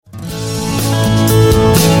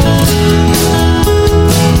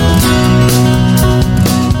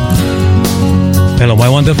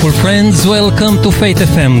friends, welcome to Faith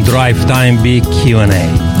FM Drive Time Big Q&A.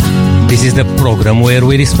 This is the program where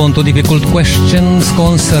we respond to difficult questions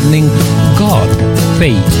concerning God,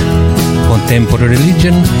 faith, contemporary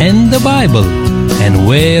religion, and the Bible, and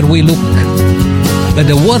where we look at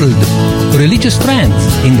the world, religious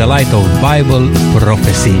trends in the light of Bible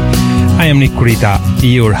prophecy. I am Nick Kurita,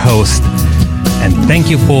 your host, and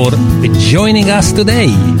thank you for joining us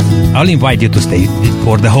today. I'll invite you to stay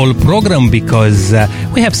for the whole program because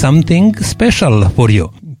we have something special for you.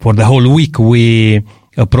 For the whole week, we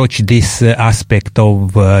approach this aspect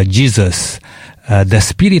of Jesus, the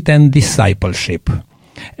Spirit and discipleship.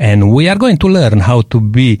 And we are going to learn how to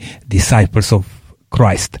be disciples of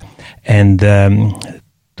Christ and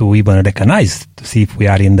to even recognize, to see if we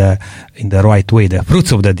are in the right way, the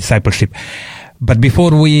fruits of the discipleship. But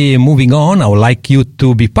before we moving on, I would like you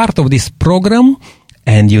to be part of this program,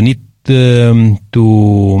 and you need to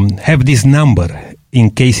have this number in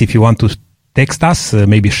case if you want to text us,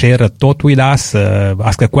 maybe share a thought with us,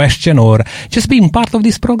 ask a question, or just being part of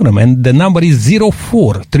this program. And the number is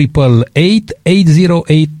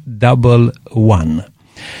 04-888-80811.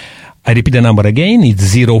 I repeat the number again,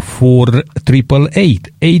 it's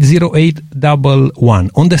 04-888-80811.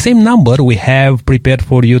 On the same number, we have prepared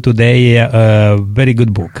for you today a very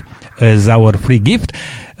good book as our free gift.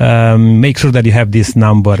 Make sure that you have this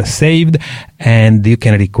number saved, and you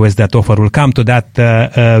can request that offer. We'll come to that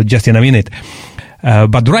just in a minute.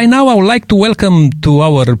 But right now, I would like to welcome to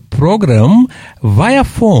our program via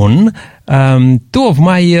phone two of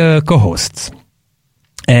my co-hosts.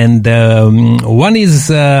 And one is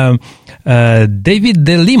David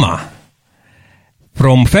De Lima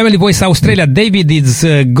from Family Voice Australia. David, it's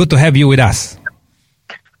good to have you with us.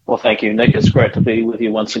 Well, thank you, Nick. It's great to be with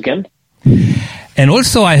you once again. And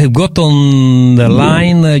also I have got on the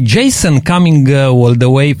line Jason coming all the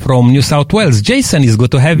way from New South Wales. Jason, it's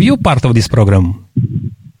good to have you part of this program.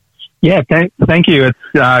 Yeah, thank you. It's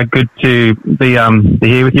good to be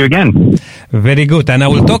here with you again. Very good. And I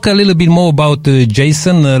will talk a little bit more about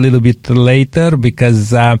Jason a little bit later because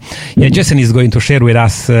Jason is going to share with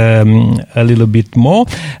us a little bit more.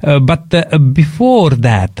 But before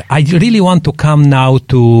that, I really want to come now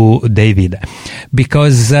to David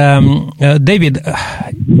because, David,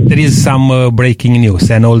 there is some breaking news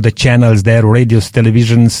and all the channels there, radios,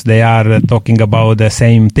 televisions, they are talking about the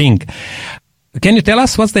same thing. Can you tell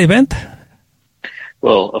us what's the event?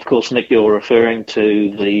 Well, of course, Nick, you're referring to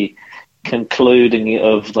the concluding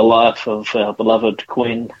of the life of our beloved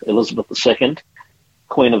Queen Elizabeth II,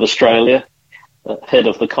 Queen of Australia, head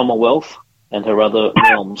of the Commonwealth, and her other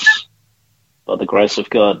realms. By the grace of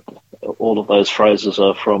God, all of those phrases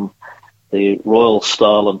are from the Royal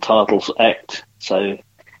Style and Titles Act. So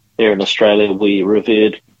here in Australia, we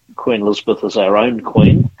revered Queen Elizabeth as our own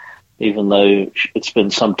queen, even though it's been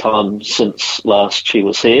some time since last she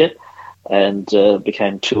was here and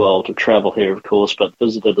became too old to travel here, of course, but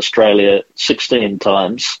visited Australia 16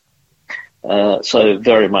 times. So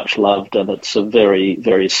very much loved, and it's a very,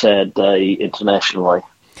 very sad day internationally.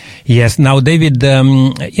 Yes. Now, David,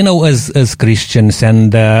 as Christians,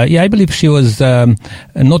 and I believe she was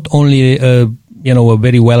not only a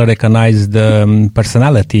very well-recognized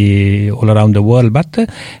personality all around the world, but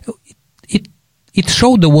it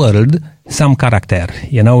showed the world some character,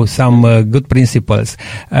 some good principles.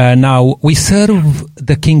 Now, we serve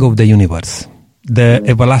the King of the universe, the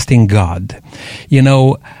everlasting God,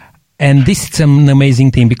 and this is an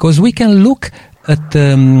amazing thing because we can look at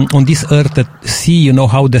on this earth see,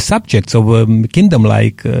 how the subjects of a kingdom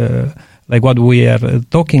like what we are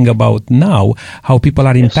talking about now, how people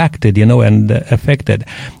are impacted, and affected.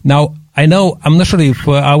 Now, I know, I'm not sure if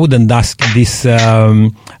I wouldn't ask this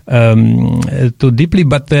too deeply,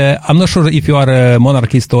 but I'm not sure if you are a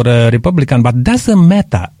monarchist or a Republican, but doesn't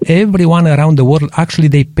matter. Everyone around the world, actually,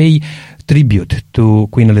 they pay tribute to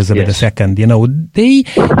Queen Elizabeth II.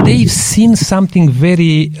 They've seen something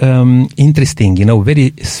very interesting,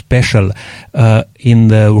 very special in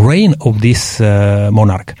the reign of this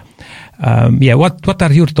monarch. What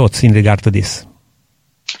are your thoughts in regard to this?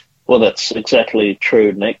 Well, that's exactly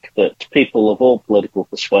true, Nick, that people of all political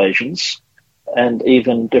persuasions and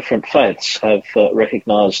even different faiths have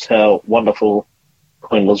recognised how wonderful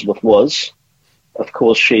Queen Elizabeth was. Of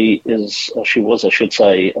course, she was, I should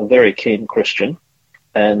say, a very keen Christian,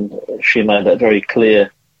 and she made that very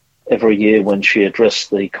clear every year when she addressed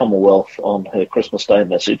the Commonwealth on her Christmas Day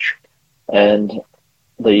message. And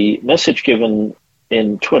the message given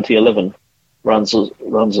in 2011 runs as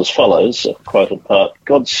follows, quoted part: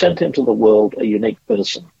 God sent into the world a unique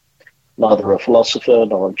person, neither a philosopher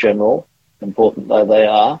nor a general, important though they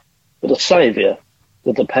are, but a saviour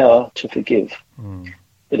with the power to forgive.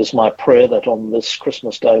 it is my prayer that on this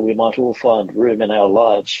Christmas Day we might all find room in our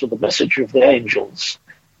lives for the message of the angels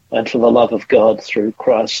and for the love of God through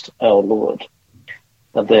Christ our Lord.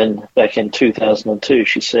 And then back in 2002,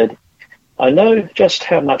 she said, I know just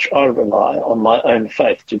how much I rely on my own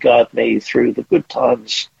faith to guide me through the good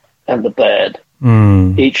times and the bad.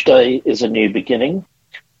 Each day is a new beginning.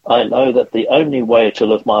 I know that the only way to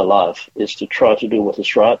live my life is to try to do what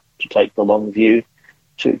is right, to take the long view,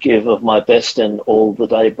 to give of my best in all the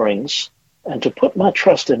day brings, and to put my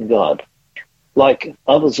trust in God. Like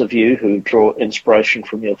others of you who draw inspiration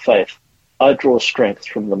from your faith, I draw strength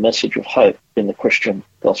from the message of hope in the Christian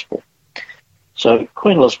gospel. So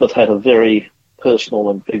Queen Elizabeth had a very personal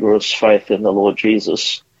and vigorous faith in the Lord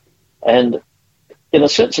Jesus. And in a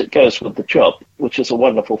sense, it goes with the job, which is a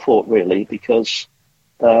wonderful thought, really, because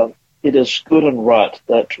it is good and right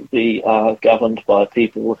that we are governed by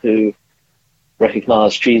people who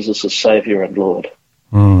recognize Jesus as Savior and Lord.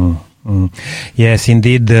 Yes,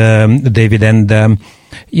 indeed, David. And,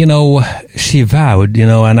 she vowed,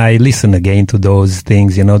 and I listen again to those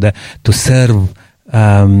things, to serve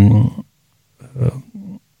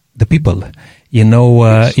the people,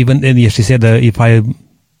 Yes. even she said, if I,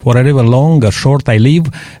 forever long or short I live,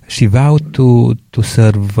 she vowed to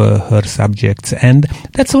serve her subjects. And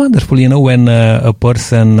that's wonderful, when a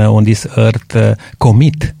person on this earth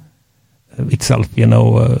commit itself,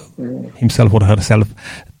 himself or herself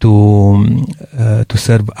to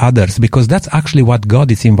serve others, because that's actually what God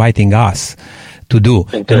is inviting us to do.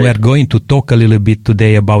 Indeed. And we are going to talk a little bit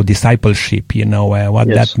today about discipleship, what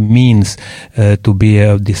Yes. that means to be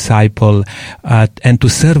a disciple and to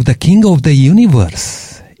serve the King of the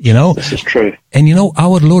universe. This is true. And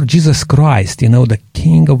our Lord Jesus Christ, the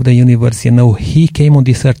King of the universe, he came on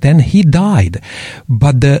this earth and he died.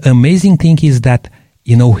 But the amazing thing is that,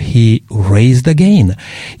 he raised again.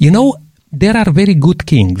 There are very good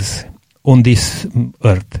kings on this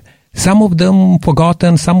earth. Some of them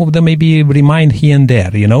forgotten, some of them maybe remind here and there,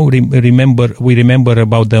 we remember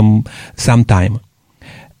about them sometime.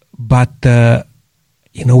 But,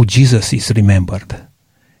 Jesus is remembered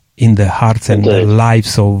in the hearts and the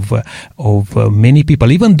lives of many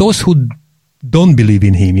people, even those who don't believe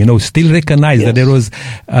in him, still recognize that there was,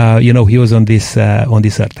 he was on this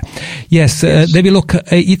earth. Yes, David, look,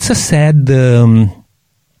 it's a sad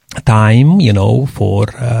time, for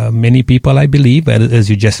many people, I believe, as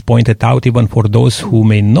you just pointed out, even for those who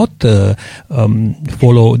may not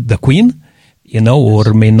follow the Queen,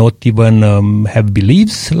 or may not even have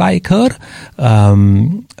beliefs like her.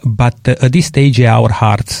 But at this stage, our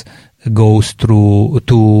hearts goes through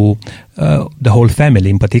to the whole family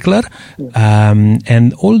in particular,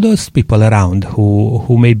 and all those people around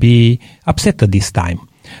who may be upset at this time.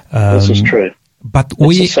 This is true. But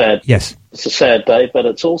it's a sad day, but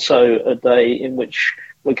it's also a day in which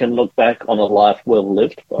we can look back on a life well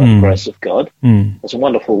lived by the grace of God. There's a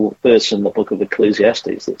wonderful verse in the book of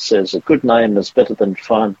Ecclesiastes that says, a good name is better than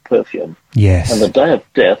fine perfume. Yes. And the day of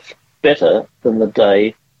death better than the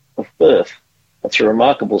day of birth. That's a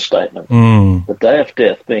remarkable statement. The day of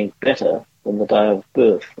death being better than the day of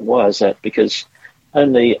birth. Why is that? Because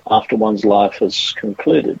only after one's life has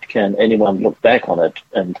concluded can anyone look back on it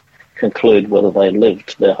and conclude whether they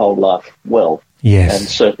lived their whole life well. Yes. And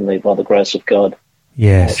certainly by the grace of God,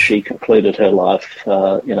 yes, she concluded her life,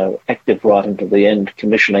 active right into the end,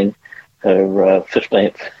 commissioning her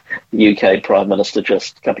 15th UK Prime Minister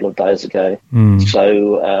just a couple of days ago.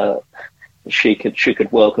 So she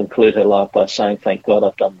could well conclude her life by saying, thank God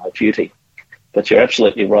I've done my duty. But you're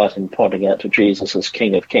absolutely right in pointing out to Jesus as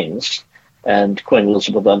King of Kings, and Queen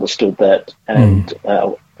Elizabeth understood that, and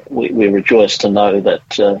we rejoice to know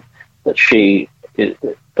that she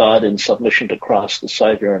died in submission to Christ, the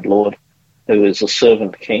Saviour and Lord, who is a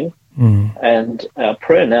servant king. And our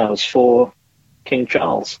prayer now is for King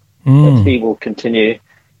Charles, that he will continue.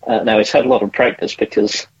 Now, he's had a lot of practice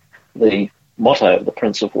because the motto of the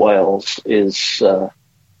Prince of Wales is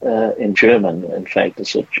in German. In fact,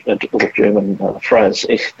 it's a little German phrase,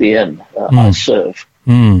 Ich dien, I serve.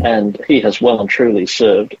 And he has well and truly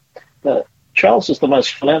served. Charles is the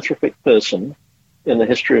most philanthropic person in the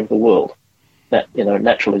history of the world. That,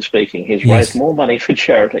 naturally speaking, he's raised more money for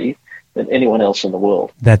charity than anyone else in the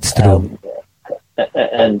world. That's true.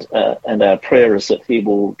 And our prayer is that he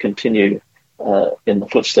will continue in the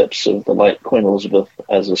footsteps of the late Queen Elizabeth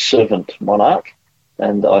as a servant monarch,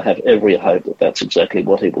 and I have every hope that that's exactly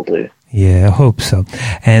what he will do. Yeah, I hope so.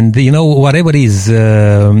 And, whatever is,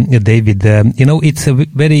 David, it's a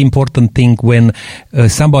very important thing when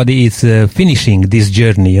somebody is finishing this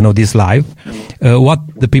journey, this life, what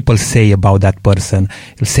the people say about that person.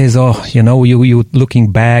 It says, you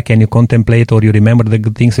looking back and you contemplate, or you remember the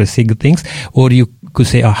good things or see good things, or you could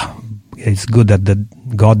say, it's good that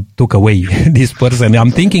God took away this person.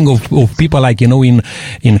 I'm thinking of people like,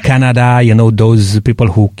 in Canada, those people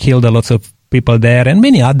who killed a lot of people there, and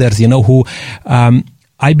many others, who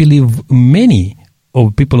I believe many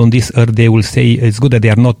of people on this earth, they will say it's good that they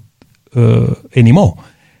are not anymore,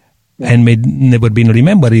 and may never been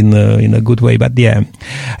remembered in a good way. But yeah,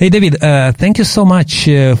 hey David, thank you so much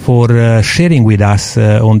for sharing with us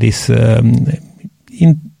on this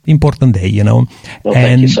important day. Well,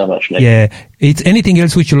 thank you so much, Nick. Yeah, it's anything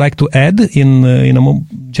else which you like to add in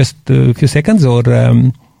just a few seconds, or?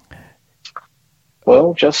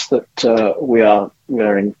 Well, just that we are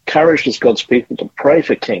encouraged as God's people to pray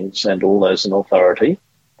for kings and all those in authority.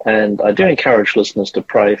 And I do encourage listeners to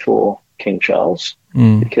pray for King Charles,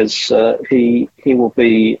 because he will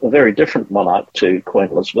be a very different monarch to Queen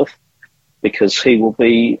Elizabeth, because he will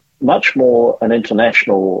be much more an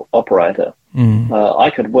international operator.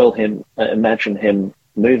 I could well imagine him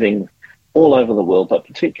moving all over the world, but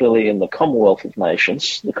particularly in the Commonwealth of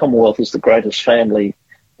Nations. The Commonwealth is the greatest family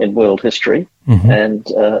in world history, and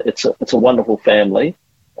it's a wonderful family.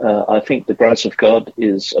 I think the grace of God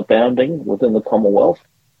is abounding within the Commonwealth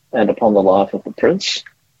and upon the life of the Prince,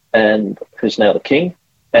 and who's now the King.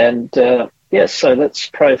 And so let's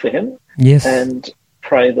pray for him, and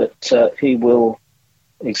pray that he will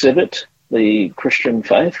exhibit the Christian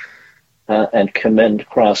faith and commend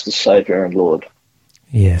Christ as Saviour and Lord.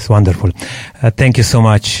 Yes, wonderful. Thank you so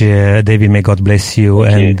much, David. May God bless you.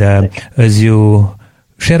 Thank you. As you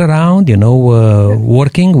share around,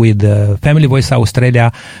 working with Family Voice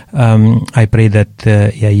Australia, I pray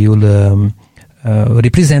that you'll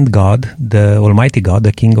represent God, the Almighty God,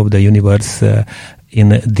 the King of the universe,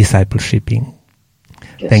 in discipleshiping.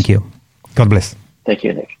 Yes. Thank you. God bless. Thank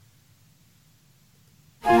you, Nick.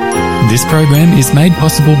 This program is made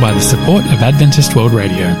possible by the support of Adventist World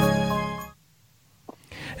Radio.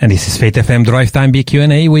 And this is Faith FM Drive Time Big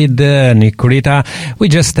Q&A with Nick Kurita. We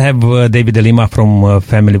just have David De Lima from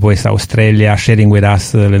Family Voice Australia sharing with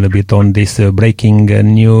us a little bit on this breaking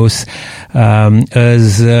news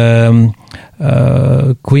as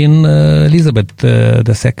Queen Elizabeth II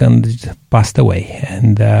passed away.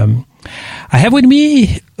 And I have with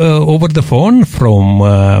me over the phone from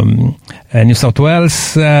New South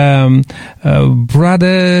Wales,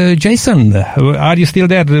 Brother Jason. Are you still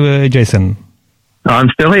there, Jason? I'm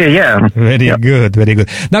still here, yeah. Very good, very good.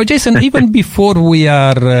 Now, Jason, even before we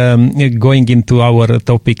are going into our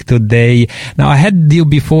topic today, now I had you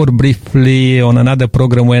before briefly on another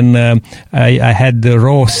program when I had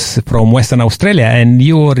Ross from Western Australia, and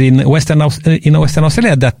you were in Western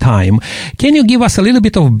Australia at that time. Can you give us a little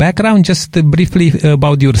bit of background, just briefly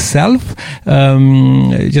about yourself?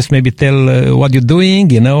 Just maybe tell what you're doing,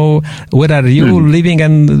 where are you living,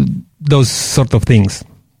 and those sort of things.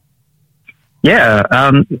 Yeah,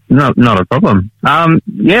 not a problem.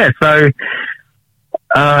 So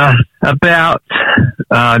about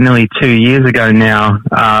nearly 2 years ago now,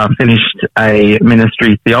 finished a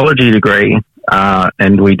ministry theology degree,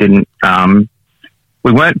 and we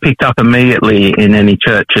weren't picked up immediately in any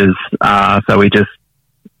churches, so we just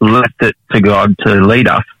left it to God to lead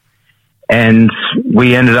us, and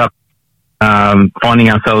we ended up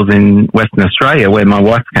finding ourselves in Western Australia, where my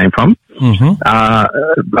wife came from. I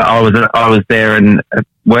was there and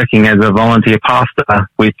working as a volunteer pastor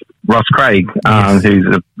with Ross Craig, who's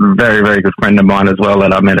a very, very good friend of mine as well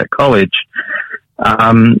that I met at college.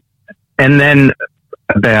 And then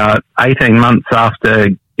about 18 months after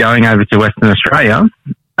going over to Western Australia,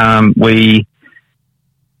 we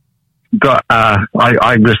got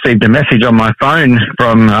I received a message on my phone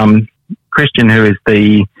from Christian, who is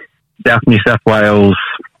the New South Wales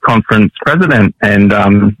Conference president,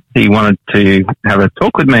 and he wanted to have a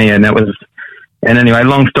talk with me, and anyway,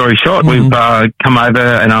 long story short, we've come over,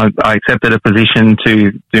 and I accepted a position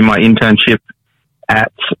to do my internship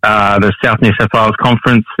at the South New South Wales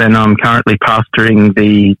Conference, and I'm currently pastoring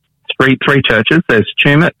the three churches. There's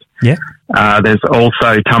Tumut, there's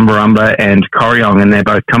also Tumbarumba and Corryong, and they're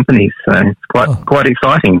both companies, so it's quite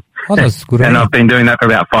exciting. Oh, that's good. And I've been doing that for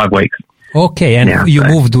about 5 weeks. Okay, and you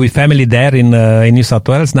moved with family there in New South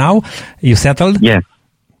Wales now? You settled? Yeah.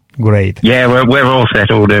 Great. Yeah, we're all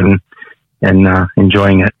settled and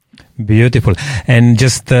enjoying it. Beautiful. And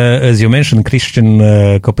just as you mentioned, Christian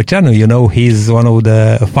Copecianu, he's one of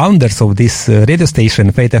the founders of this radio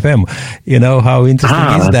station, Faith FM. How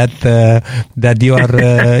interesting is that you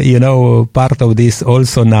are, part of this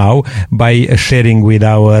also now by sharing with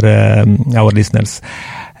our listeners.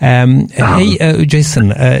 Hey,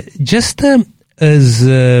 Jason, just as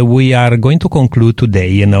we are going to conclude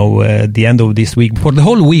today, the end of this week, for the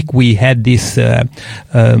whole week we had this, theme,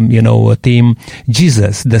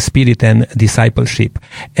 Jesus, the Spirit and Discipleship.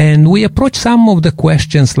 And we approached some of the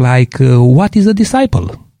questions like, what is a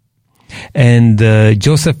disciple? And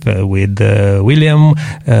Joseph with William,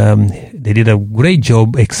 they did a great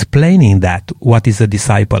job explaining that, what is a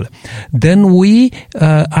disciple. Then we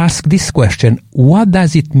asked this question, what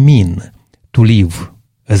does it mean to live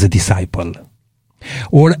as a disciple?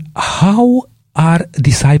 Or how are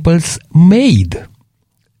disciples made?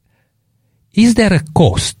 Is there a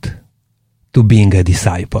cost to being a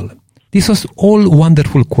disciple? This was all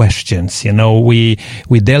wonderful questions. We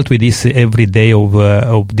dealt with this every day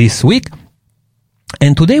of this week.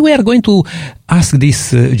 And today we are going to ask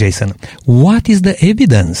this, Jason, what is the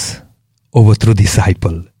evidence of a true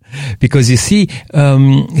disciple? Because you see,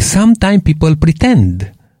 sometimes people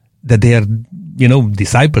pretend that they are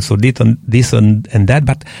disciples or this and that,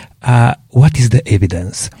 but what is the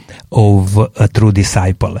evidence of a true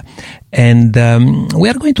disciple? And we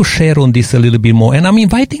are going to share on this a little bit more. And I'm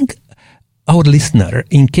inviting our listener,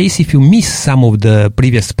 in case if you miss some of the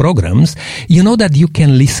previous programs, that you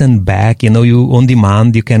can listen back, you on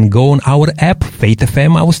demand, you can go on our app, Faith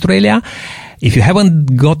FM Australia. If you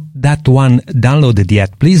haven't got that one downloaded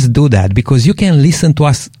yet, please do that, because you can listen to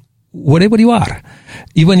us wherever you are.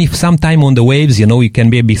 Even if sometime on the waves, you can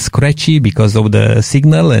be a bit scratchy because of the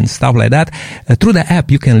signal and stuff like that. Through the app,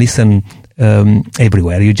 you can listen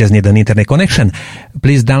everywhere. You just need an internet connection.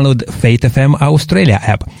 Please download Faith FM Australia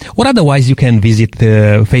app. Or otherwise, you can visit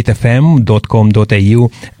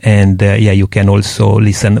faithfm.com.au and you can also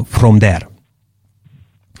listen from there.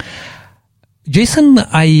 Jason,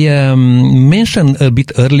 I mentioned a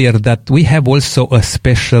bit earlier that we have also a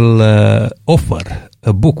special offer,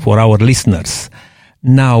 a book for our listeners.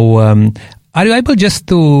 Now, are you able just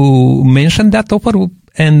to mention that offer?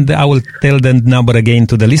 And I will tell the number again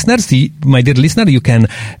to the listeners. My dear listener, you can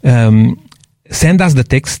send us the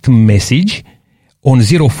text message on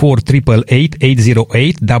 0488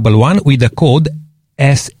 808 11 with the code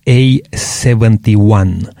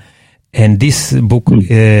SA71. And this book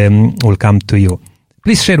will come to you.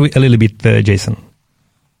 Please share a little bit, Jason.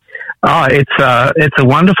 Oh, it's a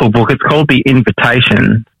wonderful book. It's called The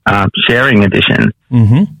Invitation, Sharing Edition.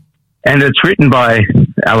 Mm-hmm. And it's written by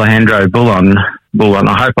Alejandro Bullon.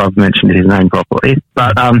 I hope I've mentioned his name properly.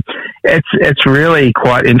 But it's really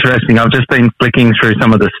quite interesting. I've just been flicking through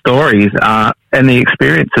some of the stories and the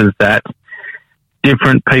experiences that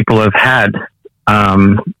different people have had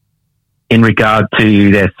in regard to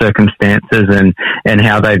their circumstances and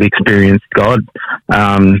how they've experienced God.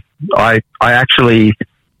 I actually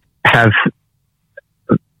have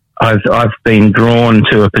I've been drawn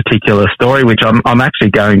to a particular story, which I'm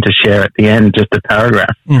actually going to share at the end, just a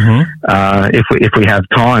paragraph, if we have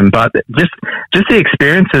time. But just the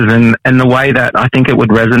experiences and the way that I think it would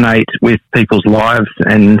resonate with people's lives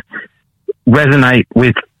and resonate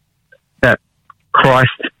with that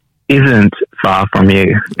Christ isn't far from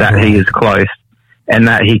you, that He is close, and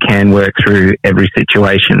that He can work through every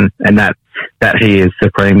situation, and that He is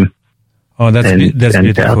supreme. Oh, that's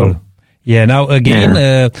beautiful. Powerful. Yeah. Now again,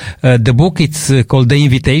 the book it's called The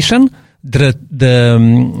Invitation: the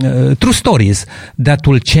True Stories That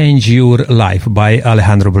Will Change Your Life by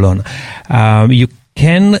Alejandro Bullon. You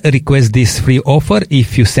can request this free offer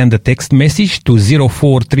if you send a text message to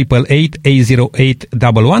 0488 808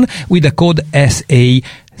 11 with the code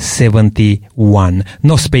SA71.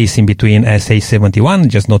 No space in between SA71,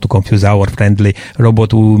 just not to confuse our friendly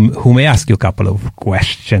robot who may ask you a couple of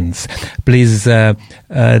questions. Please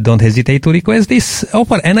don't hesitate to request this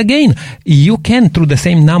offer. And again, you can, through the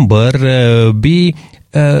same number, be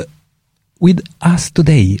with us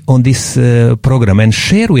today on this program and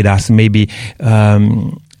share with us maybe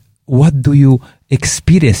what do you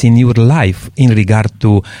experience in your life in regard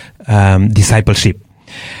to discipleship.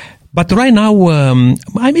 But right now,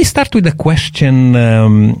 I may start with a question,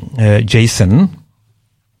 Jason,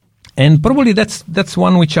 and probably that's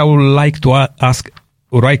one which I would like to ask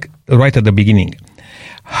right at the beginning.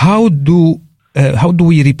 How do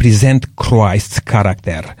we represent Christ's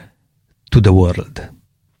character to the world?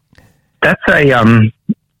 That's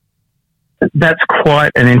that's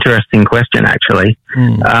quite an interesting question, actually.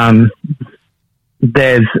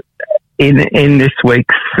 There's in this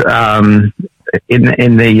week's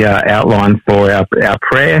in the outline for our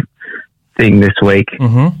prayer thing this week,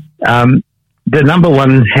 the number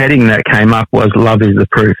one heading that came up was love is the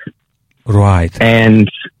proof. Right. And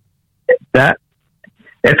that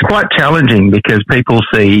it's quite challenging because people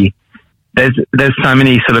see there's so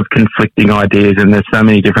many sort of conflicting ideas and there's so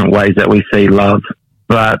many different ways that we see love.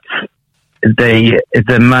 But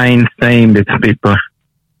the main theme that's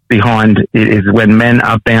behind it is when men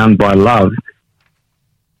are bound by love,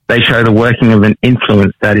 they show the working of an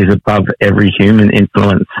influence that is above every human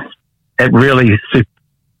influence. It really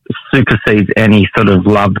supersedes any sort of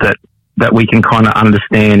love that we can kind of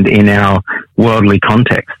understand in our worldly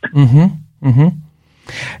context.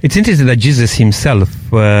 It's interesting that Jesus himself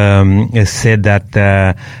said that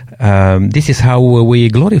this is how we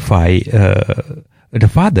glorify the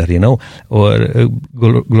Father, or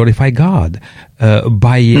glorify God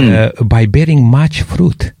by bearing much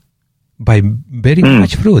fruit. By bearing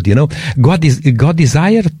much fruit, God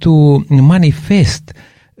desire to manifest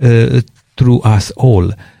through us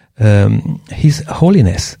all His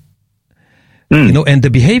holiness. And the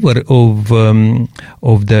behavior of the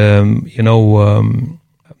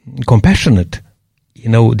compassionate,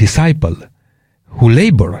 disciple who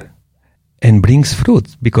labor and brings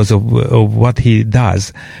fruit because of what he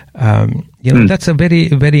does. That's a very,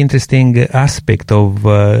 very interesting aspect of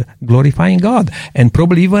glorifying God. And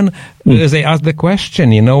probably even as I ask the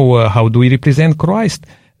question, how do we represent Christ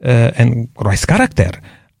and Christ's character,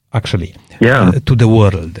 actually, to the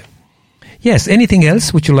world? Yes. Anything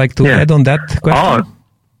else would you like to add on that question? Oh,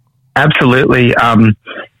 absolutely.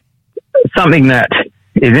 Something that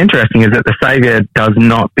is interesting is that the Saviour does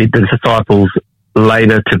not bid the disciples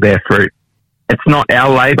labour to bear fruit. It's not our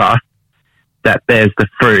labour that bears the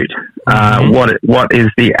fruit. What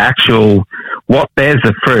bears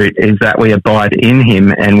the fruit is that we abide in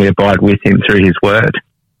Him and we abide with Him through His Word.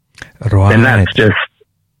 Right. And that's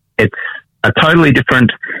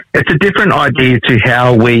it's a different idea to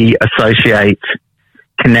how we associate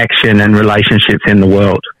connection and relationships in the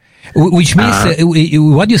world. Which means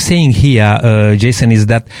what you're saying here, Jason, is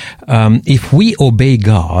that if we obey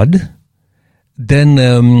God,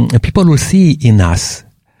 then people will see in us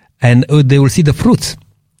and they will see the fruits.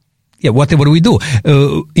 Whatever we do.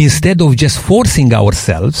 Instead of just forcing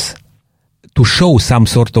ourselves to show some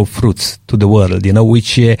sort of fruits to the world,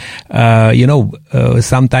 which,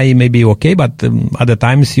 sometimes may be okay, but other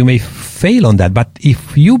times you may fail on that. But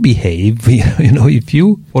if you behave, if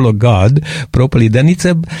you follow God properly, then it's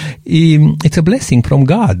a blessing from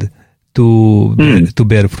God to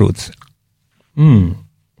bear fruits.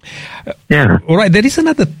 Yeah. All right. There is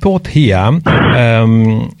another thought here.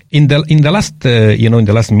 In the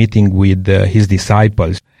last meeting with his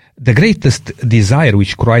disciples, the greatest desire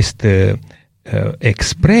which Christ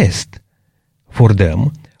expressed for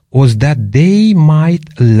them was that they might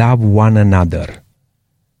love one another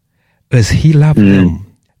as He loved them.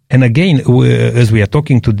 And again, as we are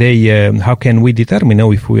talking today, how can we determine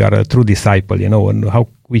if we are a true disciple, and how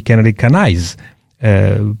we can recognize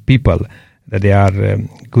people that they are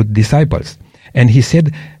good disciples. And He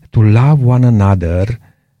said to love one another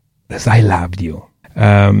as I loved you.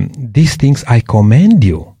 These things I command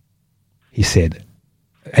you, He said.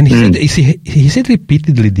 And he said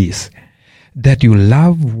repeatedly this, that you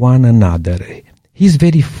love one another. His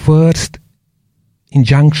very first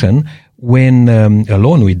injunction when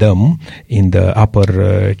alone with them in the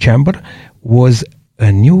upper chamber was,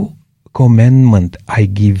 a new commandment I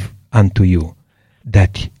give unto you,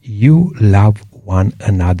 that you love one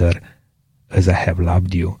another as I have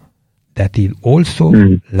loved you, that you also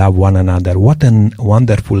love one another. What a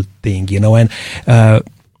wonderful thing, and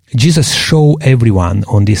Jesus showed everyone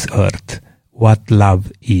on this earth what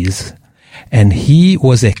love is. And He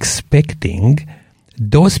was expecting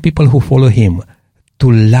those people who follow Him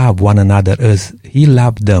to love one another as He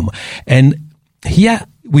loved them. And here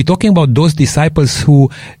we're talking about those disciples who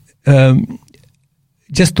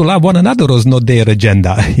just to love one another was not their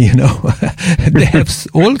agenda, They have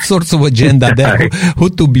all sorts of agenda there, who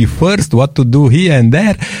to be first, what to do here and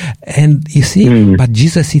there. And you see, but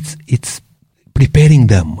Jesus, it's preparing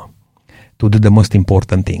them to do the most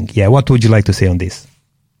important thing. Yeah, what would you like to say on this?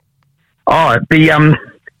 I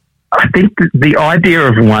think the idea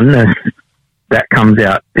of oneness that comes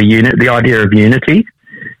out, the idea of unity,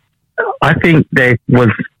 I don't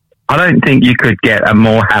think you could get a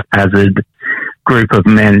more haphazard group of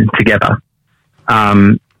men together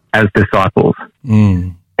as disciples.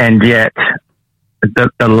 And yet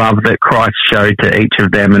the love that Christ showed to each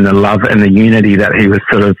of them and the love and the unity that He was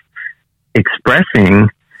sort of expressing,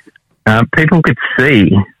 people could see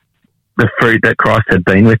the fruit that Christ had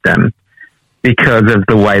been with them. because of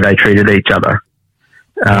the way they treated each other.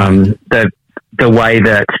 The way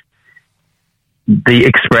that the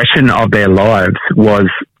expression of their lives was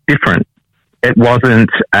different. It wasn't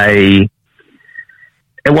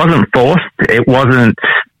forced. It wasn't,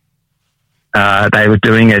 they were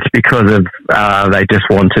doing it because of, they just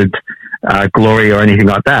wanted glory or anything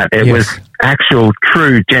like that. It was actual,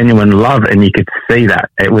 true, genuine love, and you could see that.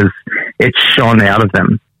 It shone out of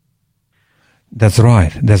them. That's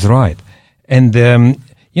right. And,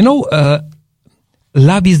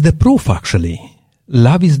 love is the proof, actually.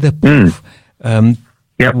 Love is the proof.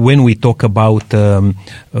 When we talk about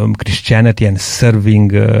Christianity and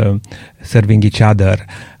serving each other,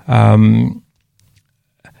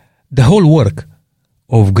 the whole work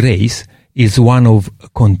of grace is one of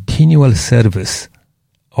continual service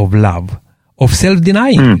of love, of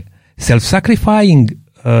self-denying, self-sacrificing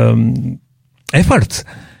efforts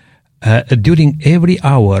during every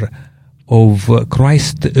hour of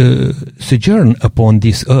Christ's sojourn upon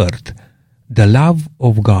this earth. The love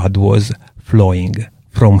of God was flowing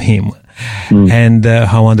from him. And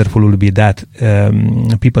how wonderful will be that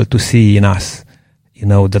people to see in us,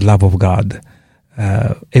 the love of God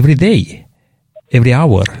every day, every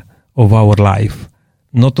hour of our life.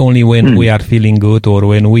 Not only when we are feeling good or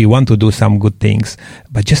when we want to do some good things,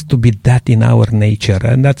 but just to be that in our nature.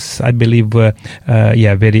 And that's, I believe,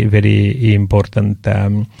 very, very important.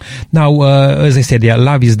 Now, as I said,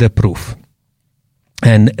 love is the proof.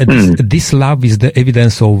 And this love is the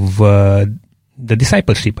evidence of the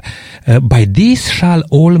discipleship. By this shall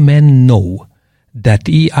all men know that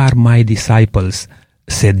ye are my disciples,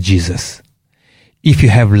 said Jesus. If you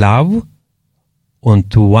have love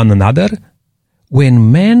unto one another,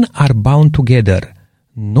 when men are bound together,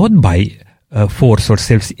 not by force or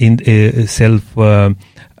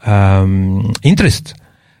self-interest,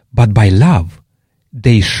 but by love,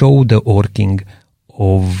 they show the working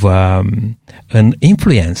of an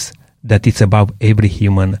influence that is above every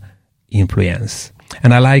human influence.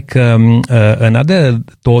 And I like another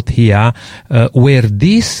thought here, where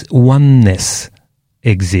this oneness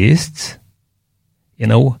exists,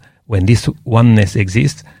 when this oneness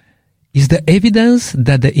exists, is the evidence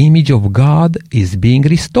that the image of God is being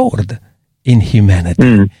restored in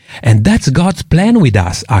humanity. And that's God's plan with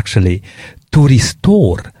us, actually, to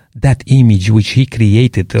restore that image which he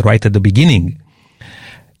created right at the beginning.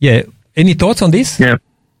 Yeah. Any thoughts on this? Yeah.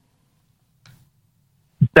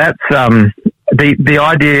 That's the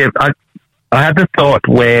idea. I had the thought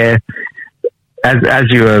where, as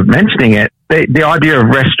you were mentioning it, the idea of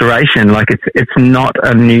restoration, like it's not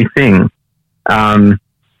a new thing.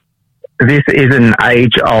 This is an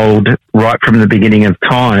age-old, right from the beginning of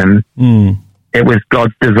time. It was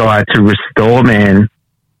God's desire to restore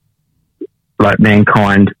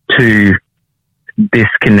mankind, to this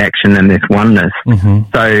connection and this oneness.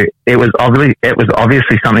 So it was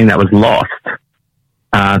obviously something that was lost,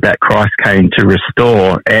 that Christ came to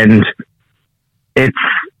restore. And I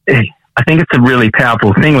think it's a really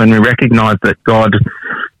powerful thing when we recognize that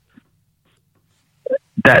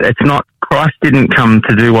Christ didn't come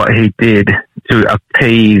to do what he did to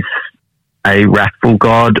appease a wrathful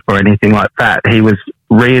God or anything like that. He was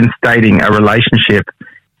reinstating a relationship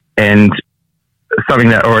and something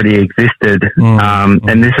that already existed.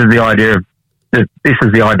 And this is the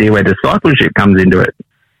idea where discipleship comes into it,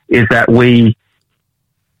 is that we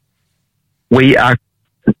are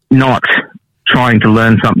not trying to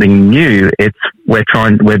learn something new. We're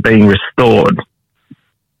being restored.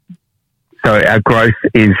 So our growth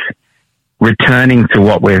is returning to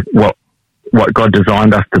what God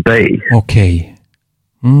designed us to be. Okay.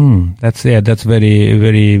 That's very,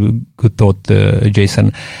 very good thought,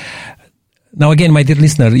 Jason. Now, again, my dear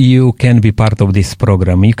listener, you can be part of this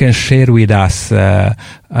program. You can share with us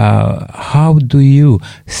how do you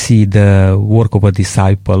see the work of a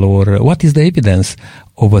disciple, or what is the evidence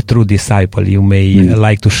of a true disciple you may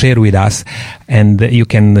like to share with us. And you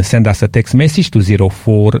can send us a text message to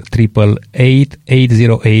 0488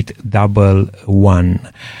 808 111.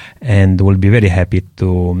 And we'll be very happy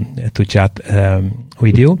to chat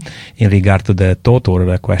with you in regard to the thought or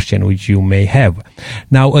the question which you may have.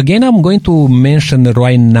 Now, again, I'm going to mention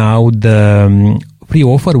right now the free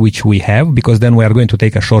offer which we have, because then we are going to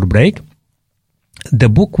take a short break. The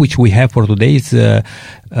book which we have for today is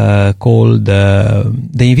called The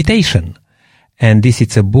Invitation. And this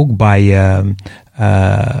is a book by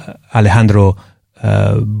Alejandro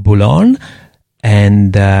Boulon.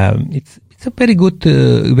 And it's a very good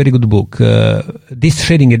book. This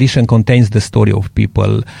sharing edition contains the story of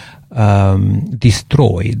people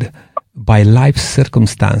destroyed by life's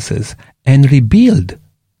circumstances and rebuilt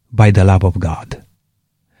by the love of God.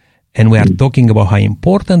 And we are talking about how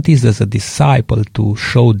important it is as a disciple to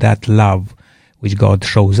show that love which God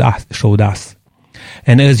showed us.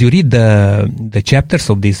 And as you read the chapters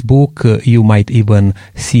of this book, you might even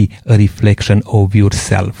see a reflection of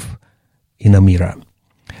yourself in a mirror.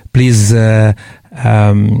 Please send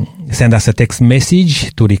us a text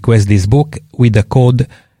message to request this book with the code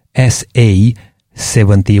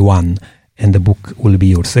SA71. And the book will be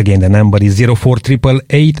yours. Again, the number is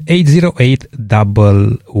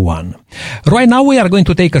 0488880811. Right now, we are going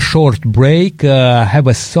to take a short break, have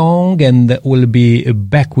a song, and we'll be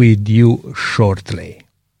back with you shortly.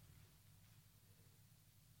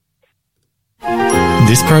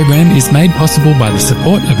 This program is made possible by the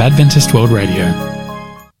support of Adventist World Radio.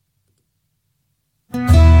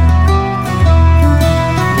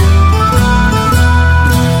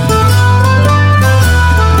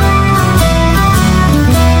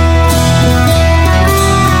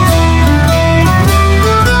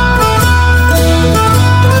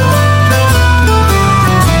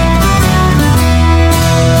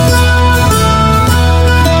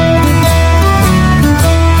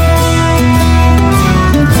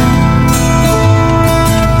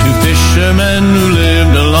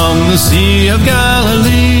 The Sea of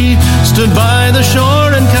Galilee stood by the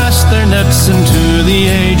shore and cast their nets into the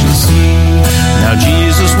aged sea. Now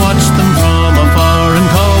Jesus watched them from afar and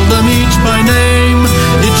called them each by name.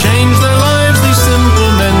 It changed their lives, these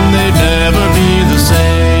simple men, they'd never be the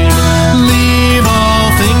same. Leave all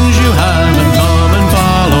things you have and come and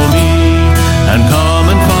follow me, and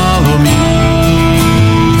come and follow me.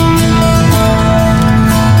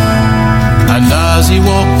 And as he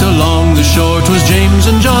walked along the shore, 'twas James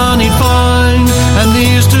and John he'd find, and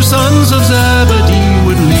these two sons of Zebedee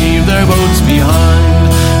would leave their boats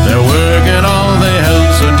behind. Their work and all they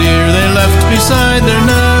held so dear they left beside their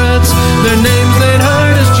nets. Their names they'd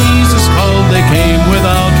heard as Jesus called, they came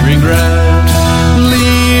without regret.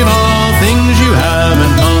 Leave all things you have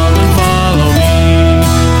and come and follow me,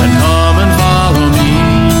 and come and follow me.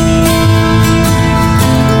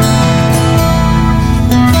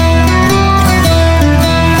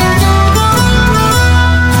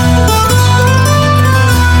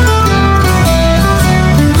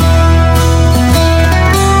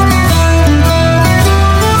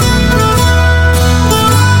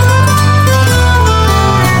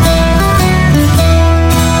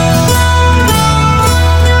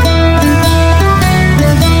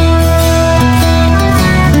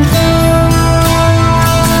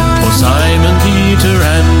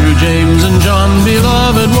 James and John,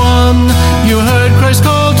 beloved one, you heard Christ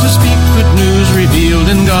called to speak good news revealed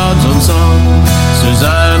in God's own Son.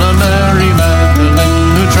 Susanna, Mary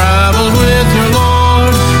Magdalene, who traveled with your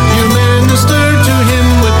Lord, you ministered to him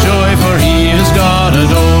with joy, for he is God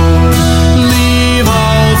adored. Leave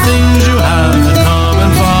all things you have and come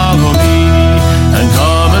and follow me, and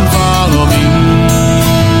come and follow me.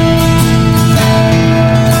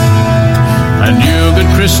 And you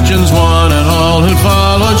good Christians, one and all who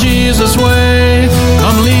follow Jesus' way,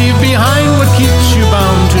 come leave behind what keeps you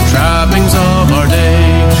bound to trappings of our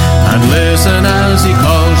day, and listen as he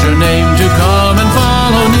calls your name to come and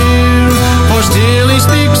follow near, for still he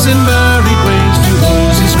speaks in varied ways to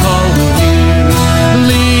those he's called to hear.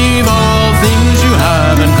 Leave all things you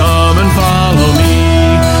have and come and follow me,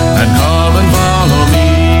 and come and follow me.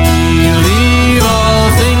 Leave all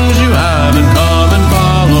things you have and come and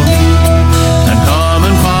follow me, and come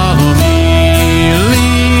and follow me.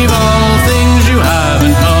 Leave all things you have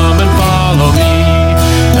and come and follow me,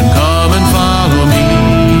 and come and follow me.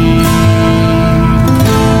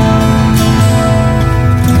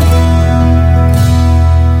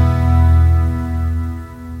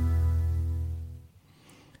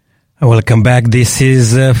 Welcome back. This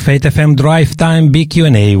is Faith FM Drive Time Big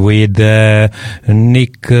Q&A with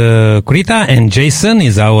Nick Kurita, and Jason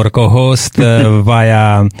is our co-host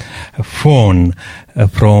via phone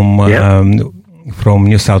from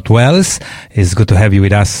New South Wales. It's good to have you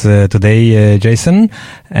with us today, Jason.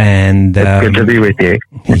 And it's good to be with you.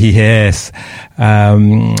 Yes.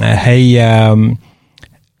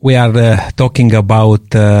 We are talking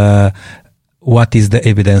about what is the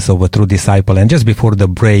evidence of a true disciple. And just before the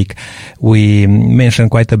break, we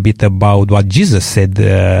mentioned quite a bit about what Jesus said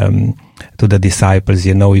to the disciples.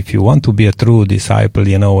 If you want to be a true disciple,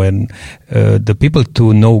 and the people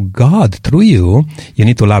to know God through you, you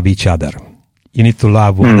need to love each other. You need to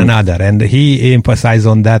love one another. And he emphasized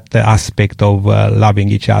on that aspect of loving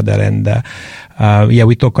each other. And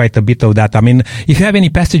we talk quite a bit of that. I mean, if you have any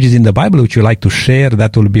passages in the Bible which you like to share,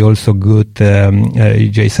 that will be also good,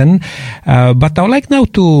 Jason. But I would like now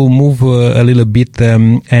to move a little bit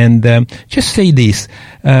and just say this.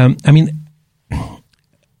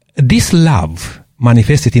 this love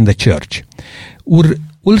manifested in the church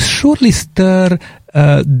will surely stir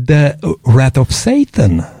the wrath of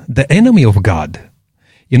Satan, the enemy of God.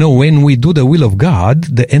 You know, when we do the will of God,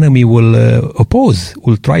 the enemy will oppose,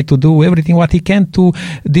 will try to do everything what he can to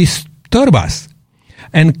disturb us.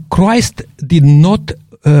 And Christ did not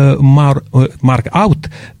mark out,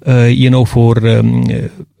 for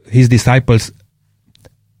his disciples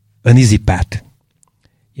an easy path.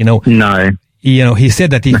 No. He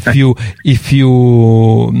said that if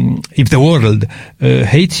the world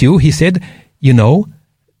hates you, he said,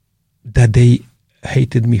 that they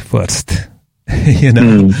hated me first.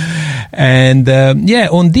 And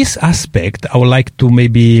on this aspect, I would like to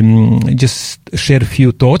maybe just share a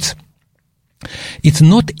few thoughts. It's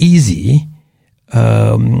not easy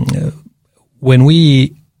when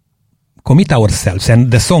we commit ourselves,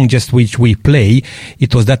 and the song just which we play,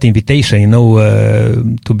 it was that invitation,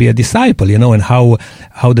 to be a disciple, and how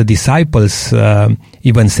the disciples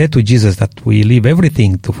even said to Jesus that we leave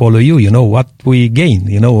everything to follow you, what we gain,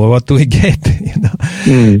 what do we get,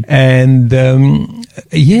 And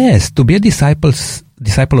yes, to be a disciple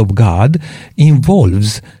of God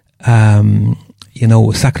involves,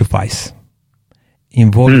 sacrifice.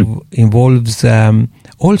 Involves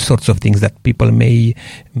all sorts of things that people may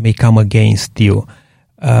come against you.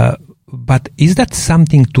 But is that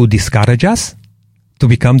something to discourage us to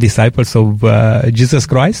become disciples of Jesus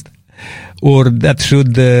Christ? Or that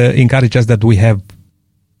should encourage us that we have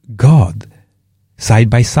God side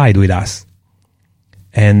by side with us?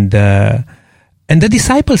 And the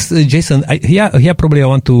disciples, Jason, here probably I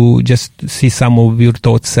want to just see some of your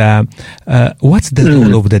thoughts. What's the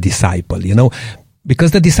role of the disciple,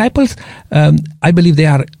 Because the disciples, I believe they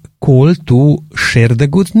are called to share the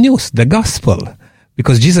good news, the gospel.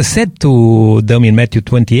 Because Jesus said to them in Matthew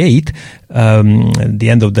 28, the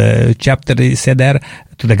end of the chapter, he said there,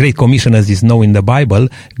 to the Great Commission as is known in the Bible,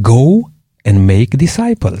 go and make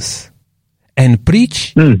disciples and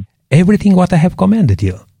preach everything what I have commanded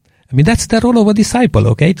you. I mean, that's the role of a disciple,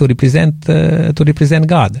 okay, to represent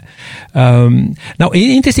God. Now,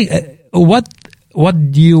 interesting, what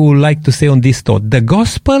do you like to say on this thought? The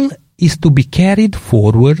gospel is to be carried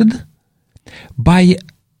forward by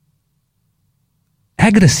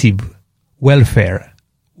aggressive welfare.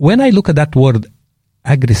 When I look at that word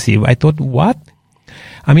aggressive, I thought, what?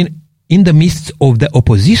 I mean, in the midst of the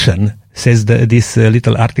opposition, says this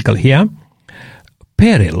little article here,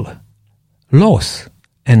 peril, loss,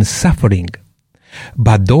 and suffering.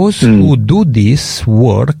 But those who do this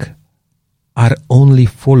work are only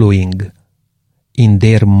following in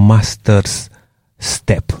their master's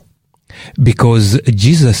step, because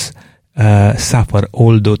Jesus suffered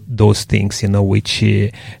all those things, which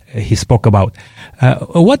he spoke about.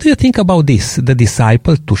 What do you think about this? The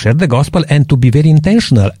disciple to share the gospel and to be very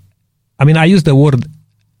intentional. I mean, I use the word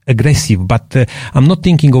aggressive, but I'm not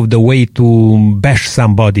thinking of the way to bash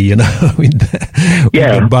somebody, with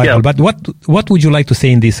the Bible. Yeah. But what would you like to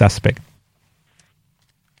say in this aspect?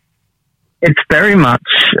 It's very much.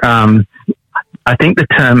 I think the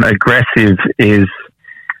term aggressive is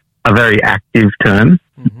a very active term.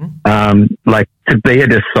 Like to be a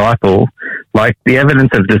disciple, like the evidence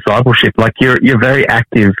of discipleship, like you're very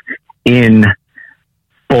active in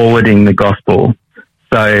forwarding the gospel.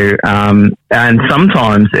 So, and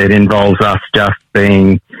sometimes it involves us just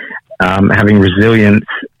being, having resilience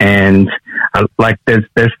and, like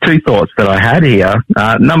there's two thoughts that I had here.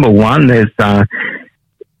 Number one, there's,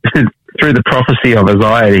 through the prophecy of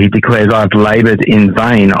Isaiah, he declares, I've laboured in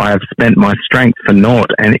vain. I have spent my strength for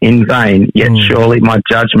naught and in vain. Yet surely my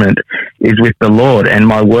judgment is with the Lord and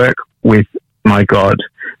my work with my God.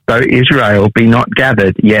 Though Israel be not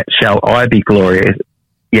gathered, yet shall I be glorious.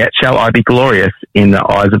 Yet shall I be glorious in the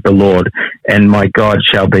eyes of the Lord, and my God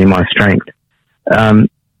shall be my strength.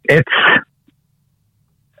 It's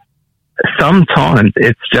sometimes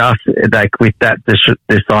it's just like with that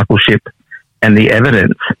discipleship and the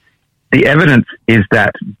evidence. The evidence is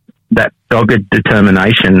that dogged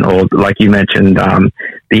determination, or like you mentioned,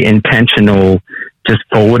 the intentional just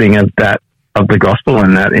forwarding of the gospel,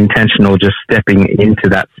 and that intentional just stepping into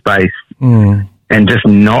that space and just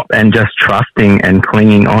trusting and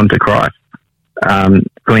clinging on to Christ,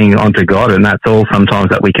 clinging on to God, and that's all sometimes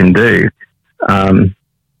that we can do.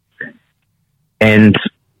 And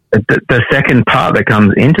the second part that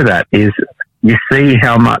comes into that is you see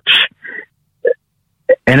how much.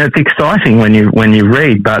 And it's exciting when you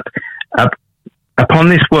read, but upon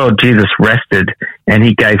this world Jesus rested, and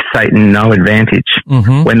he gave Satan no advantage.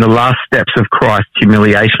 When the last steps of Christ's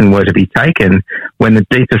humiliation were to be taken, when the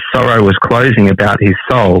deepest sorrow was closing about his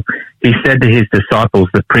soul, he said to his disciples,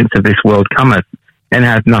 the prince of this world cometh, and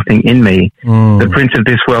has nothing in me. The prince of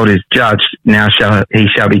this world is judged, now he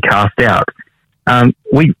shall be cast out.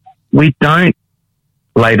 We don't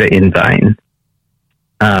labour in vain.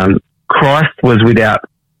 Christ was without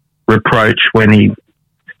reproach when he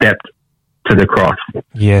stepped to the cross.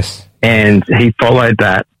 Yes. And he followed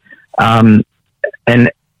that. And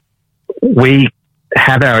we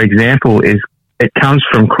have our example is it comes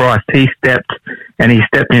from Christ. He stepped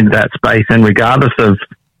into that space, and regardless of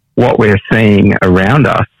what we're seeing around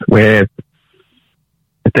us, where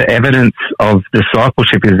the evidence of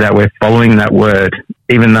discipleship is that we're following that word,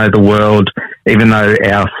 even though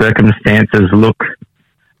our circumstances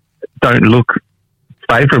don't look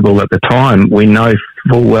favourable at the time, we know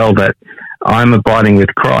full well that I'm abiding with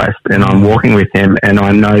Christ and I'm walking with him, and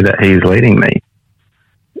I know that he is leading me.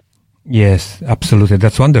 Yes, absolutely.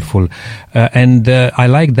 That's wonderful. And I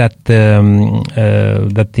like that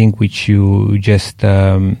thing which you just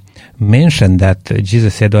mentioned, that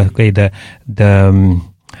Jesus said, okay, the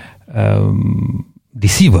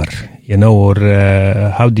deceiver, or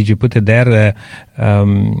how did you put it there?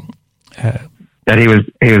 That he was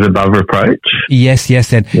above reproach. Yes,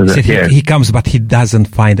 and said he comes, but he doesn't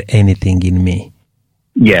find anything in me.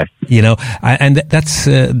 Yes, and that's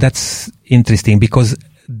interesting, because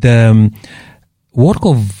the work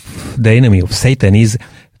of the enemy, of Satan, is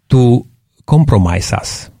to compromise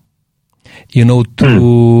us,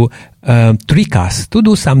 to trick us to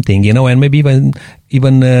do something, and maybe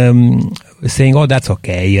even saying, oh, that's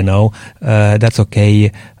okay, that's okay.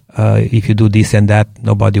 If you do this and that,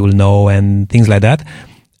 nobody will know, and things like that.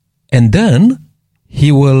 And then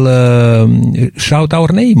he will shout our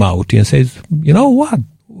name out and says,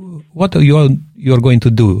 what are you're going to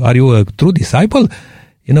do? Are you a true disciple?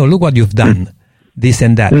 Look what you've done, this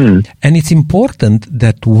and that. And it's important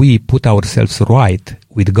that we put ourselves right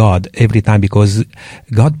with God every time, because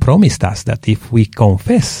God promised us that if we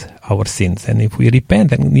confess our sins and if we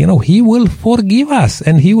repent, and he will forgive us,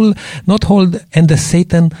 and he will not hold, and the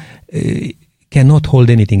Satan cannot hold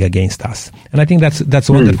anything against us. And I think that's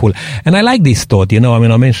wonderful. And I like this thought,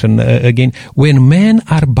 I mention again, when men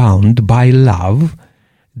are bound by love,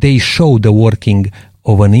 they show the working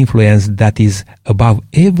of an influence that is above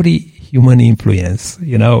every human influence.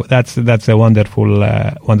 That's a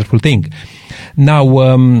wonderful thing. Now,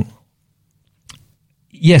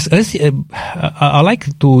 yes, I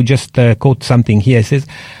like to just quote something here. It says,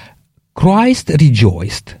 Christ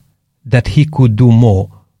rejoiced that he could do more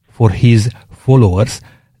for his followers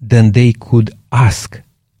than they could ask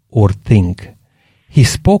or think. He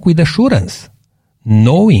spoke with assurance,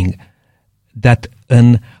 knowing that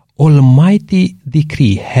an almighty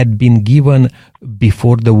decree had been given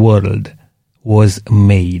before the world was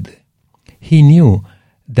made. He knew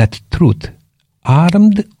that truth,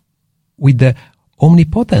 armed with the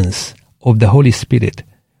omnipotence of the Holy Spirit,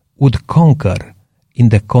 would conquer in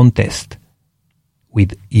the contest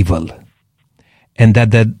with evil, and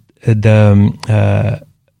that the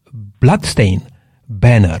bloodstained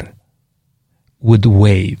banner would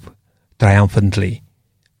wave triumphantly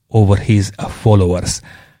over his followers.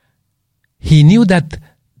 He knew that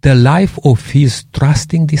the life of his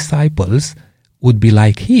trusting disciples would be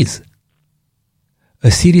like his, a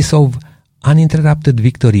series of uninterrupted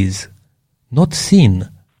victories, not seen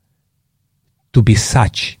to be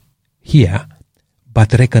such here,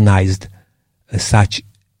 but recognized as such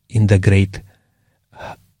in the great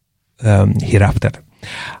hereafter.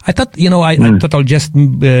 I thought, I thought I'll just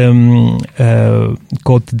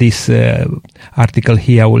quote this article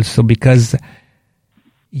here also, because,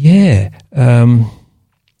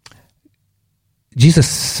 Jesus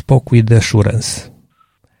spoke with assurance,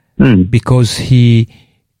 because he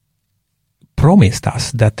promised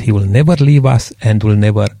us that he will never leave us and will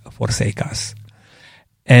never forsake us.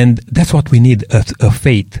 And that's what we need, a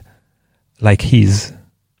faith like his.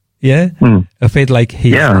 A faith like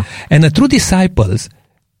his. Yeah. And a true disciple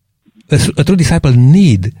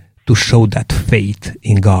need to show that faith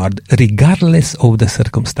in God, regardless of the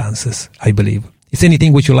circumstances, I believe. Is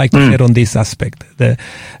anything which you like to share on this aspect, the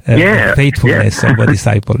faithfulness of a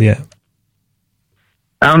disciple?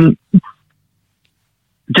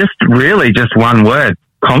 Just one word: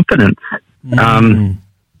 confidence.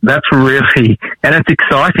 That's really, and it's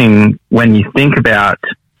exciting when you think about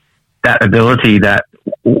that ability, that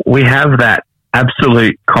we have that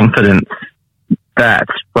absolute confidence that,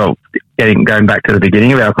 going back to the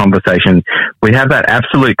beginning of our conversation, we have that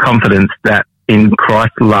absolute confidence that in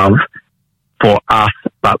Christ's love for us,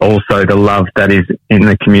 but also the love that is in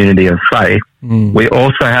the community of faith, we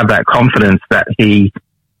also have that confidence that he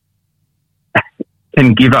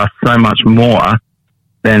can give us so much more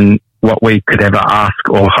than what we could ever ask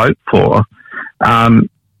or hope for.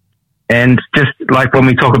 And just like when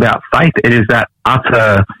we talk about faith, it is that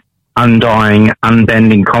utter, undying,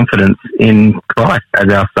 unbending confidence in Christ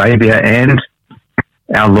as our Saviour and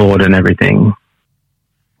our Lord and everything.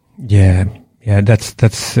 Yeah,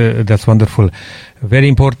 that's wonderful. Very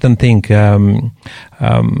important thing.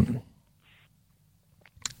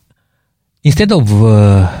 Instead of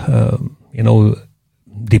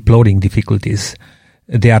deploring difficulties,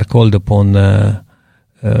 they are called upon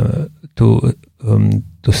to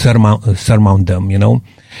surmount them.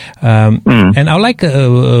 And I like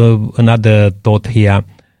another thought here.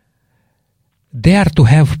 They are to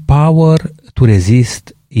have power to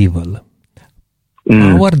resist evil.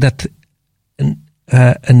 Power that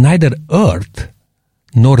neither earth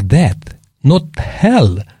nor death, not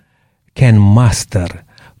hell can master.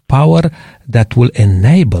 Power that will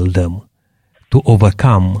enable them to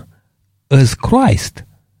overcome as Christ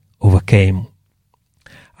overcame.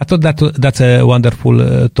 I thought that's a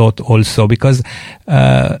wonderful thought also, because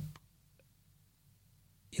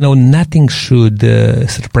nothing should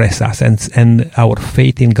suppress us and our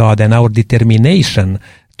faith in God and our determination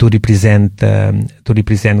to represent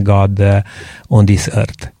God on this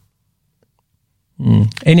earth.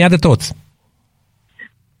 Any other thoughts?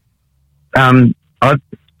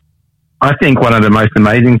 I think one of the most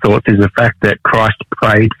amazing thoughts is the fact that Christ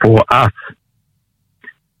prayed for us.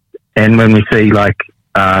 And when we see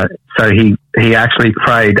so he actually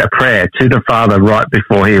prayed a prayer to the Father right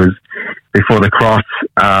before the cross.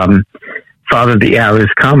 Father, the hour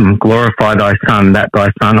is come. Glorify thy Son, that thy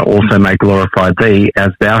Son also may glorify thee, as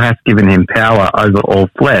thou hast given him power over all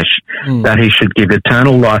flesh, that he should give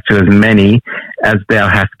eternal life to as many as thou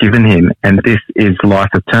hast given him. And this is life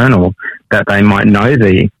eternal, that they might know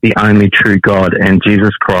thee, the only true God, and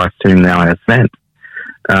Jesus Christ, whom thou hast sent.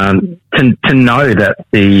 To know that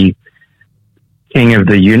the King of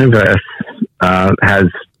the universe has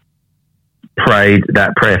prayed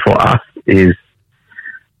that prayer for us is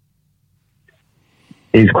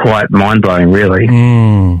quite mind-blowing, really,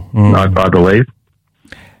 I believe.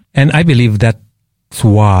 And I believe that's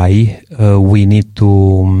why we need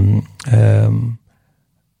to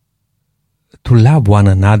love one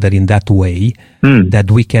another in that way,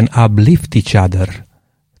 that we can uplift each other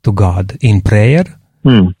to God in prayer,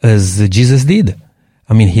 as Jesus did.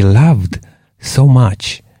 I mean, he loved so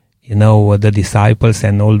much, the disciples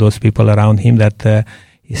and all those people around him, that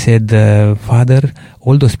he said, Father,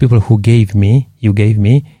 all those people who you gave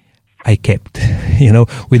me, I kept,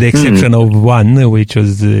 with the exception of one, which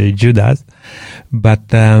was Judas. But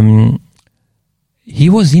he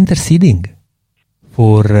was interceding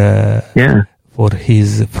for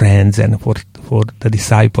his friends and for the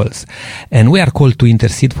disciples. And we are called to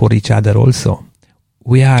intercede for each other also.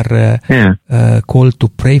 We are called to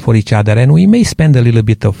pray for each other, and we may spend a little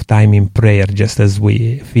bit of time in prayer just as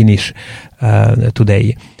we finish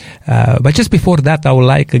today. But just before that, I would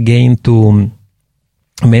like again to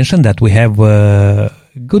mention that we have a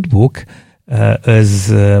good book as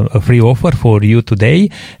a free offer for you today,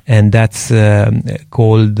 and that's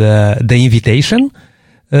called The Invitation,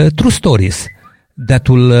 True Stories that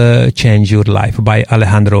will change your life, by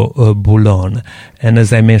Alejandro Boulon. And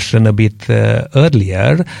as I mentioned a bit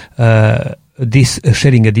earlier, this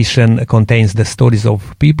sharing edition contains the stories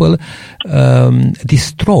of people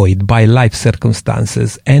destroyed by life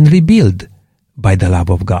circumstances and rebuilt by the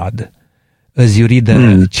love of God. As you read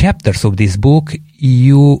the chapters of this book,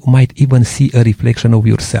 you might even see a reflection of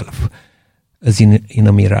yourself as in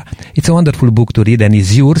a mirror. It's a wonderful book to read and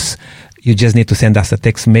is yours. You just need to send us a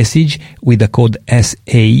text message with the code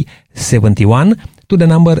SA71 to the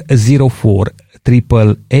number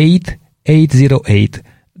 048888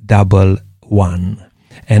 80811.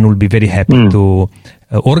 And we'll be very happy to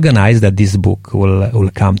organize that this book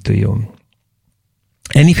will come to you.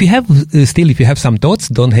 And if you have some thoughts,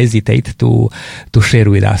 don't hesitate to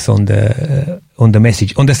share with us on the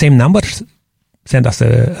message. On the same number, send us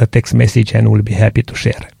a text message and we'll be happy to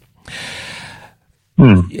share.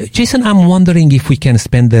 Jason, I'm wondering if we can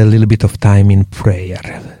spend a little bit of time in prayer,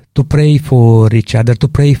 to pray for each other, to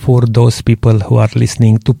pray for those people who are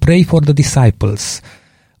listening, to pray for the disciples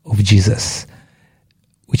of Jesus,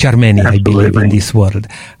 which are many, I believe, in this world.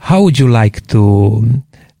 How would you like to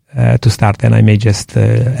start? And I may just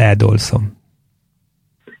add also.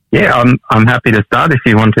 Yeah, I'm happy to start if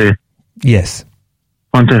you want to. Yes.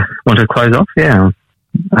 Want to close off? Yeah.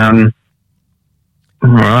 All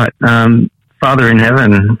right. Father in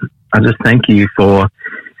heaven, I just thank you for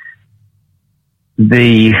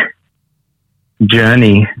the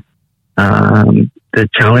journey, the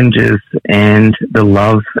challenges and the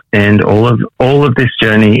love and all of this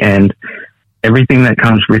journey and everything that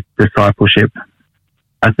comes with discipleship.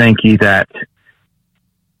 I thank you that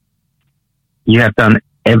you have done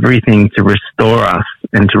everything to restore us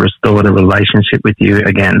and to restore the relationship with you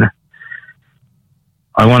again.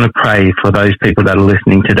 I want to pray for those people that are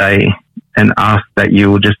listening today and ask that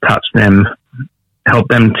you will just touch them, help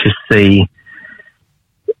them to see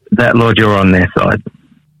that, Lord, you're on their side.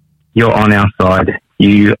 You're on our side.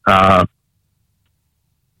 There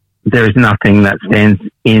is nothing that stands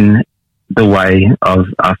in the way of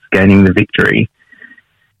us gaining the victory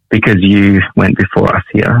because you went before us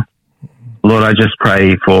here. Lord, I just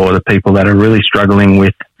pray for the people that are really struggling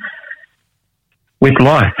with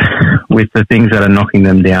life, with the things that are knocking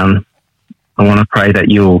them down. I want to pray that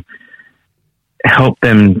you'll help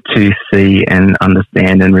them to see and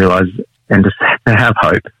understand and realize and just to have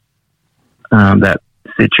hope, that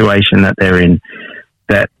situation that they're in,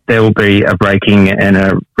 that there will be a breaking and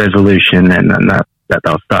a resolution and that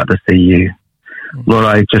they'll start to see you. Lord,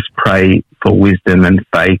 I just pray for wisdom and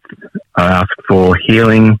faith. I ask for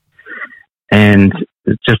healing and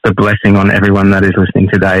just a blessing on everyone that is listening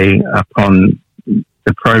today, upon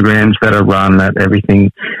the programs that are run, that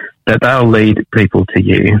everything, that they'll lead people to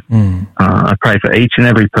you. I pray for each and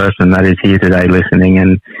every person that is here today listening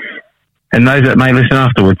and those that may listen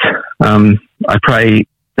afterwards. I pray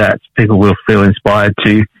that people will feel inspired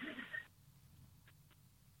to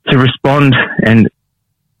respond and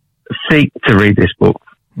seek to read this book.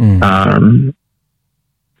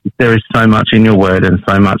 There is so much in your word and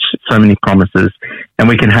so many promises, and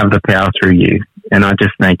we can have the power through you. And I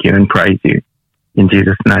just thank you and praise you in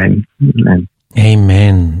Jesus' name. Amen.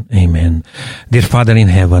 Amen. Amen. Dear Father in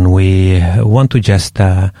heaven, we want to just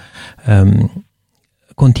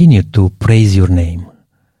continue to praise your name,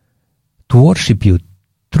 to worship you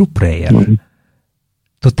through prayer,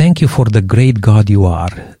 to thank you for the great God you are,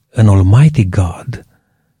 an almighty God,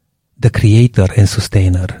 the creator and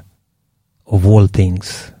sustainer of all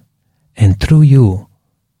things. And through you,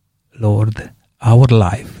 Lord, our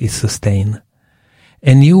life is sustained.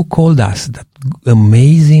 And you called us that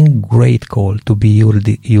amazing, great call to be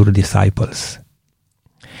your disciples.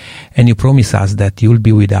 And you promise us that you'll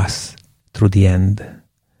be with us through the end.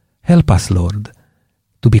 Help us, Lord,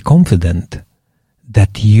 to be confident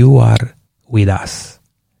that you are with us.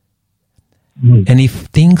 And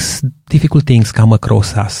if difficult things come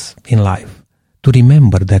across us in life, to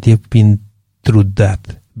remember that you've been through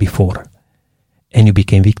that before and you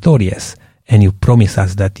became victorious, and you promise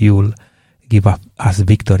us that you'll give us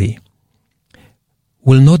victory.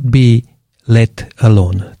 Will not be let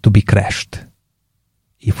alone to be crushed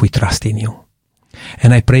if we trust in you.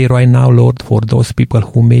 And I pray right now, Lord, for those people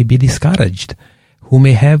who may be discouraged, who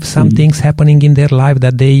may have some things happening in their life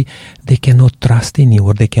that they cannot trust in you,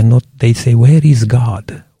 or they say, where is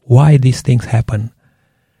God? Why these things happen?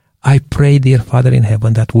 I pray, dear Father in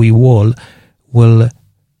heaven, that we all will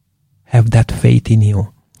have that faith in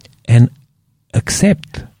you and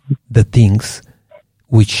accept the things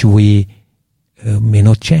which we may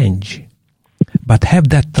not change, but have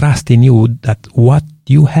that trust in you that what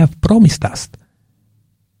you have promised us,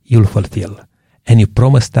 you'll fulfill. And you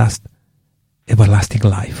promised us everlasting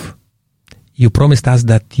life. You promised us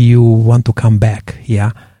that you want to come back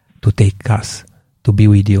here to take us to be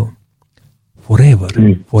with you forever,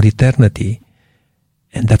 for eternity.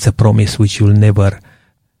 And that's a promise which you'll never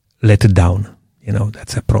let down. You know,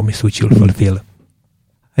 that's a promise which you'll fulfill.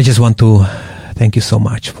 I just want to thank you so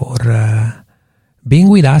much for being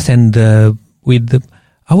with us and with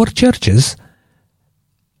our churches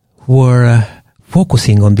who are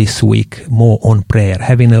focusing on this week more on prayer,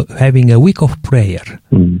 having a week of prayer.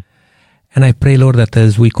 And I pray, Lord, that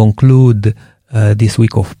as we conclude this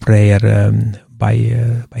week of prayer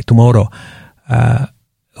by tomorrow,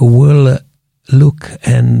 we'll look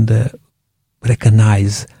and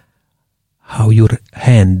recognize how your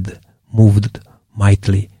hand moved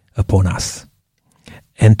mightily upon us,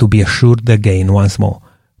 and to be assured again once more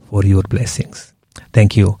for your blessings.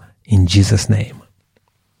 Thank you in Jesus' name.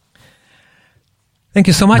 Thank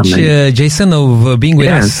you so much, Jason, of being with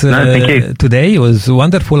us today. It was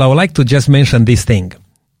wonderful. I would like to just mention this thing.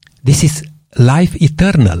 This is life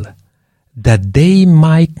eternal, that they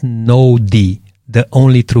might know thee, the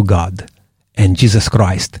only true God, and Jesus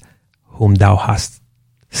Christ, whom thou hast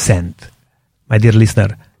sent. My dear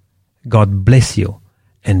listener, God bless you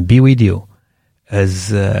and be with you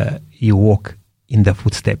as you walk in the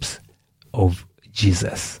footsteps of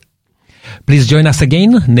Jesus. Please join us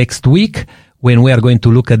again next week when we are going to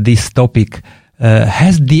look at this topic,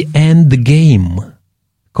 has the end game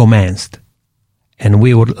commenced? And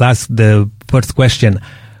we will ask the first question,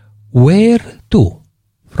 where to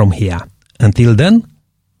from here? Until then,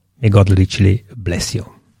 may God richly bless you.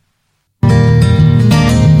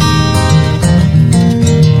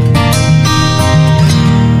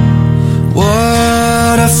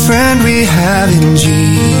 friend we have in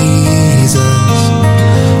Jesus,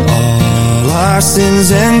 all our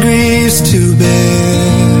sins and griefs to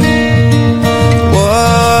bear.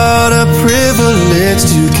 What a privilege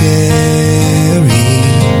to carry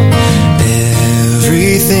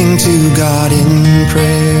everything to God in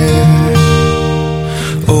prayer.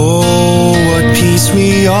 Oh, what peace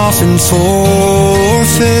we often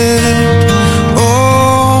forfeit.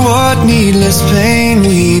 Oh, what needless pain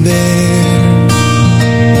we bear.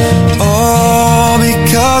 All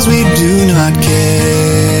because we do not carry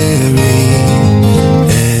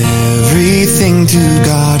everything to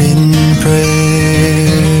God in prayer.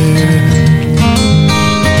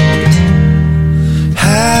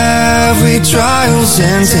 Have we trials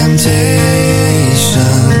and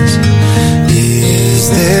temptations? Is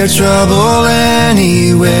there trouble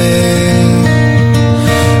anywhere?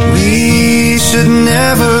 We should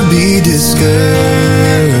never be discouraged.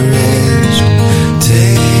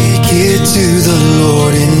 Take it to the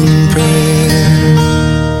Lord in prayer.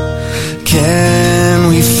 Can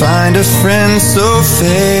we find a friend so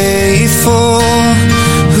faithful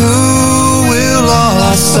who will all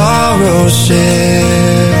our sorrows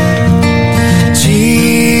share?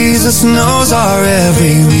 Jesus knows our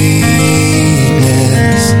every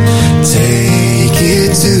weakness. Take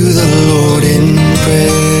it to the Lord in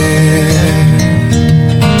prayer.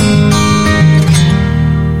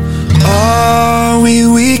 Are we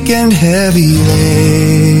weak and heavy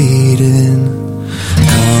laden,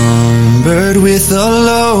 cumbered with a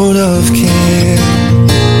load of care?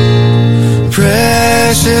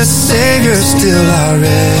 Precious Savior, still our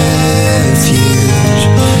refuge.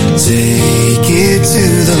 Take it to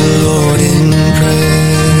the Lord in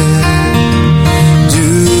prayer. Do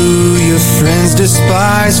your friends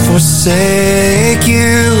despise, forsake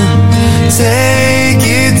you? Take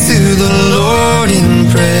it to the Lord in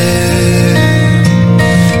prayer.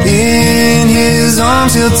 In His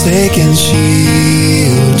arms He'll take and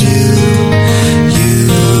shield you. You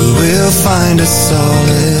will find a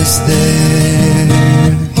solace there.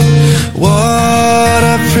 What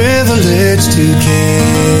a privilege to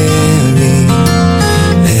carry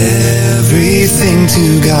everything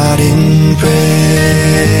to God in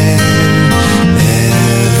prayer.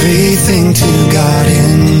 Everything to God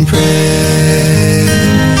in prayer.